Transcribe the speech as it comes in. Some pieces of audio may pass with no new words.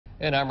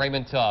And I'm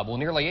Raymond Tubb. Well,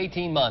 nearly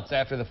 18 months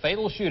after the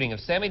fatal shooting of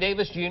Sammie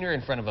Davis Jr.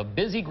 in front of a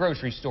busy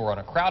grocery store on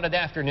a crowded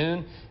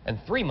afternoon, and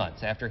 3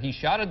 months after he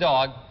shot a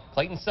dog,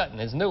 Clayton Sutton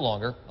is no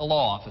longer a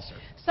law officer.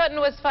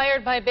 Sutton was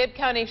fired by Bibb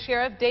County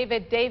Sheriff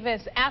David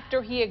Davis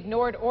after he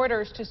ignored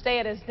orders to stay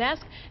at his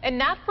desk and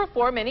not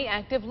perform any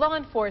active law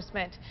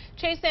enforcement.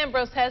 Chase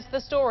Ambrose has the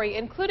story,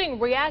 including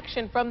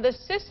reaction from the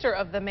sister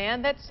of the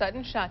man that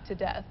Sutton shot to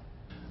death.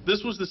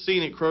 This was the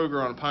scene at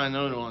Kroger on Pio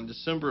Nono on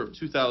December of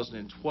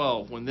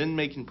 2012 when then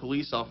Macon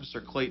police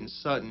officer Clayton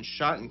Sutton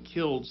shot and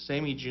killed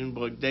Sammie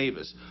Junebug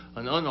Davis,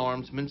 an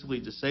unarmed, mentally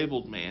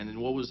disabled man,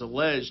 in what was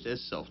alleged as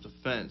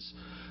self-defense.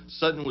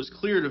 Sutton was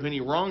cleared of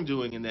any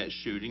wrongdoing in that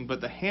shooting, but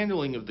the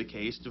handling of the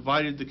case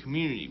divided the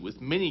community, with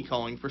many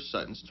calling for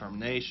Sutton's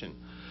termination.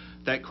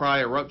 That cry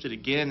erupted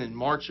again in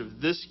March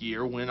of this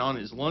year when, on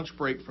his lunch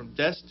break from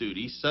desk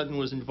duty, Sutton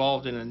was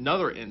involved in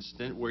another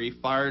incident where he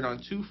fired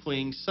on 2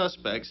 fleeing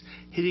suspects,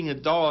 hitting a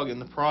dog in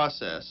the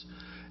process.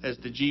 As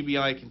the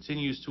GBI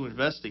continues to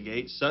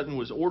investigate, Sutton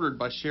was ordered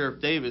by Sheriff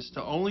Davis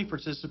to only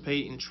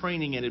participate in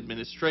training and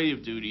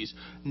administrative duties,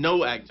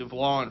 no active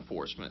law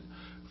enforcement.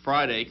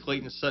 Friday,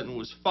 Clayton Sutton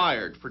was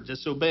fired for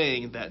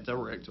disobeying that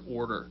direct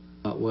order.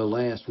 Well,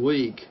 last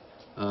week,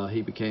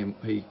 he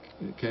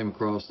came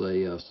across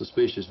a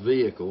suspicious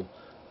vehicle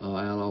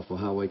out off of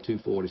Highway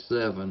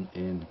 247,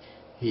 and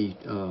he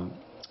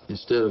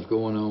instead of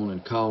going on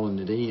and calling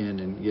it in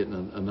and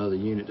getting another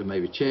unit to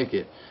maybe check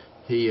it,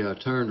 he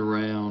turned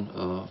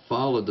around,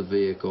 followed the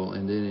vehicle,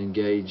 and then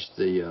engaged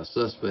the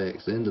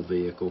suspects in the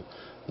vehicle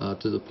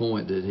to the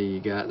point that he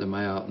got them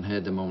out and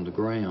had them on the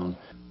ground.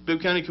 Bibb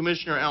County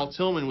Commissioner Al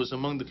Tillman was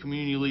among the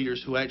community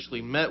leaders who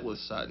actually met with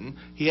Sutton.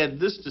 He had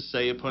this to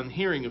say upon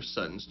hearing of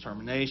Sutton's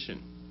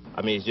termination.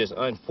 I mean, it's just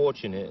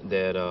unfortunate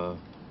that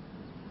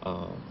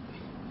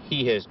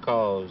he has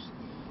caused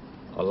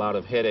a lot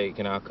of headache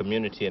in our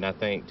community, and I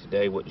think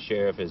today what the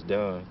sheriff has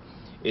done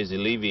is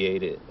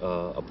alleviated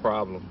a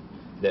problem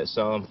that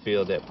some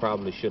feel that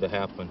probably should have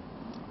happened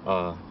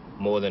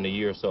more than a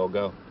year or so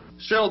ago.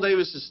 Cheryl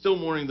Davis is still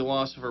mourning the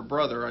loss of her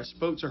brother. I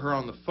spoke to her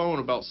on the phone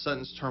about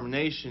Sutton's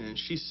termination, and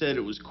she said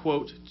it was,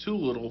 quote, too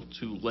little,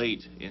 too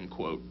late, end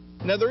quote.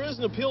 Now, there is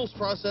an appeals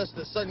process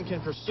that Sutton can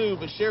pursue,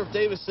 but Sheriff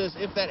Davis says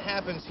if that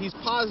happens, he's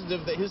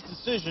positive that his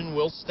decision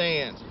will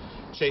stand.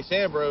 Chase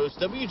Ambrose,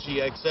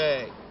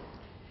 WGXA.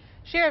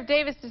 Sheriff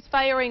Davis's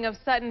firing of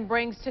Sutton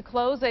brings to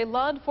close a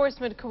law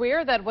enforcement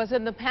career that was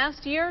in the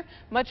past year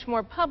much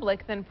more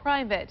public than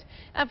private.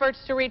 Efforts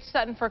to reach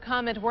Sutton for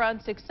comment were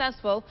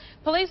unsuccessful.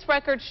 Police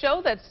records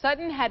show that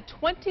Sutton had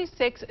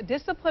 26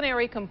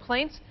 disciplinary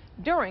complaints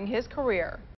during his career.